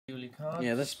cards.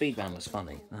 Yeah, the speed round was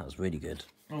funny. That was really good.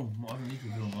 Oh, I don't need to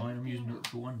reveal mine. I'm using it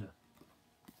for Wonder.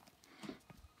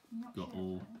 Got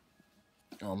all.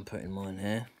 I'm putting mine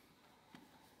here.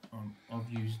 I've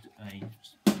used a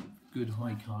good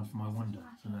high card for my Wonder,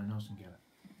 so no one else can get it.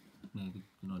 Yeah,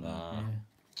 good idea.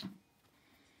 Yeah.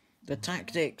 The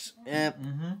tactics. Yeah.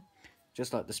 Mm-hmm.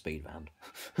 Just like the speed round.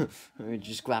 We're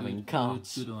just grabbing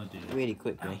cards Good idea. really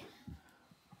quickly.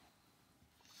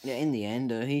 Yeah, in the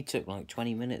end, he took like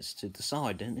 20 minutes to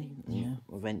decide, didn't he? Yeah.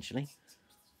 Eventually.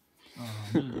 Oh,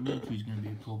 military's going to be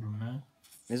a problem now.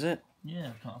 Is it? Yeah,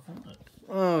 I can't afford it.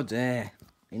 Oh dear.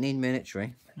 You need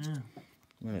military. Yeah.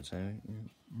 Military. Yeah.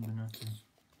 I'm going to have to...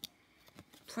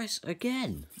 Press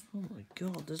again. Oh my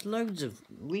god, there's loads of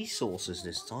resources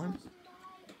this time.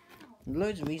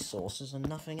 Loads of resources and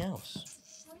nothing else.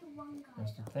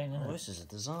 That's the thing, isn't Oh, it? this is a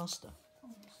disaster.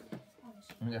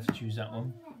 I'm going to have to choose that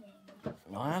one.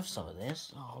 I have some of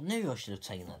this. Oh, I knew I should have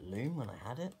taken that loom when I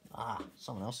had it. Ah,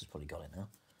 someone else has probably got it now.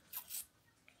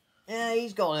 Yeah,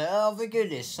 he's got it. Oh, for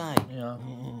goodness sake. Yeah.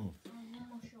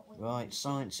 Right,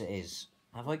 science it is.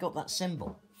 Have I got that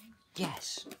symbol?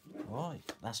 Yes. Right,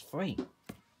 that's free.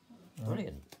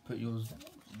 Brilliant. Put yours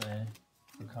there.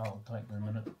 The card will collect in a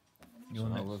minute. So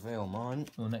I'll reveal mine.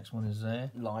 Your next one is there.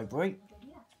 Library.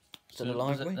 To the was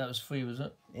library. that was free, was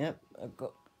it? Yep, I've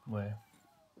got Where?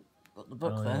 the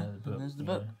book Oh, there. yeah, the book. And there's the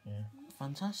book. Yeah.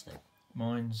 Fantastic.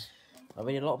 Mine's I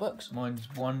read a lot of books.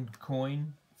 one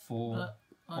coin for.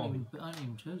 I haven't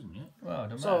even chosen yet. Well, it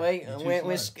don't Sorry,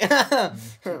 matter.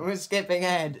 we're skipping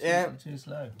ahead. Yeah. Too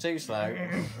slow. Too slow.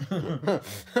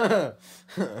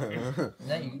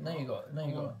 Now you got. I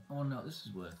want to know what this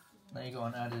is worth. Now you got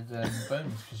an added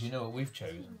bonus because you know what we've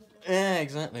chosen. Yeah,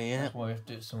 exactly. Yeah. That's why we have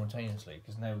to do it simultaneously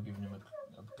because now we're giving him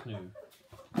a clue.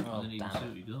 I Oh, didn't even damn see it.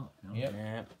 what you got. You know? Yep.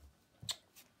 Yeah.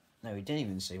 No, we didn't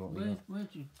even see what we got. Where'd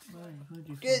you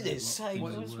Goodness find sake,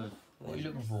 what what's- was worth? What are you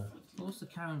looking for? What's the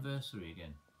Caraniversary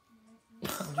again?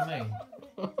 What do you mean?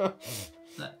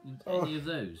 That any of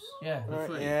those? Yeah, they're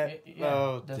free. yeah.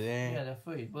 Oh, they're, dear. Yeah, they're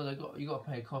free. Well, you got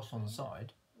to pay a cost on the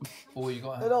side, or you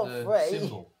got to They're have not the free.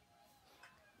 symbol.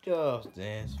 Oh,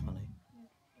 dear, it's funny.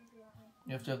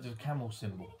 You have to have the camel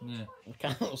symbol. Yeah.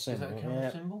 Camel Is that symbol. a camel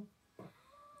Yeah. symbol?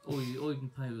 Or you can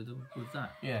pay with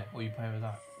that, Yeah, or you pay with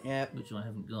that. Yeah. which I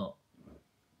haven't got.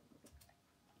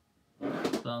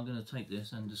 But I'm going to take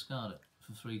this and discard it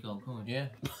for 3 gold coins. Yeah.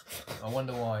 I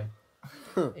wonder why.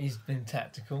 He's been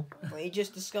tactical. Well, he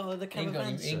just discarded the He ain't got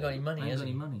caravanserai. any money, I ain't has got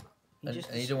any he? money. And, just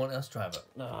and you don't want us to have it.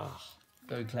 Ah,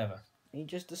 Very clever. he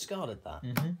just discarded that.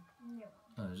 Mm-hmm.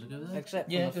 Oh, does it go there? Except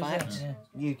Yeah, for the it goes fact there,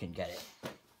 you can get it.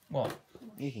 What?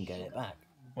 You can get it back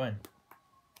When?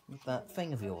 with that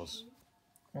thing of yours.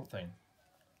 What thing?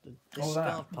 The Oh, that.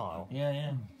 discard pile.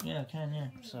 Yeah. Yeah, I can, yeah.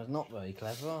 So it's not very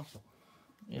clever after.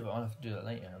 Yeah, but I'll have to do that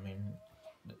later. I mean,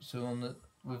 so on the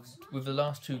with the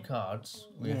last 2 cards,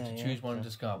 we have to choose one and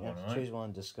discard You one, have to alright? choose one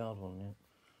and discard one, yeah.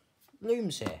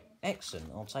 Looms here. Excellent.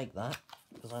 I'll take that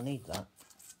because I need that.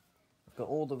 I've got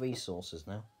all the resources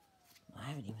now. I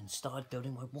haven't even started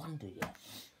building my wonder yet.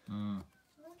 Mm.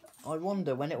 I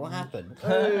wonder when it will happen.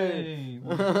 Hey!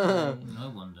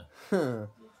 No wonder.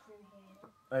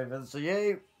 Over to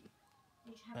you.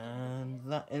 And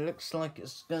that it looks like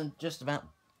it's just about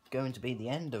going to be the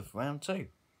end of round 2.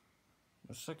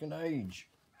 The second age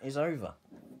is over.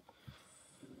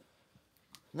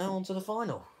 Now on to the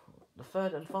final. The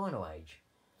third and final age.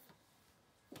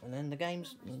 And then the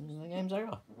game's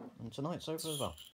over. And tonight's over as well.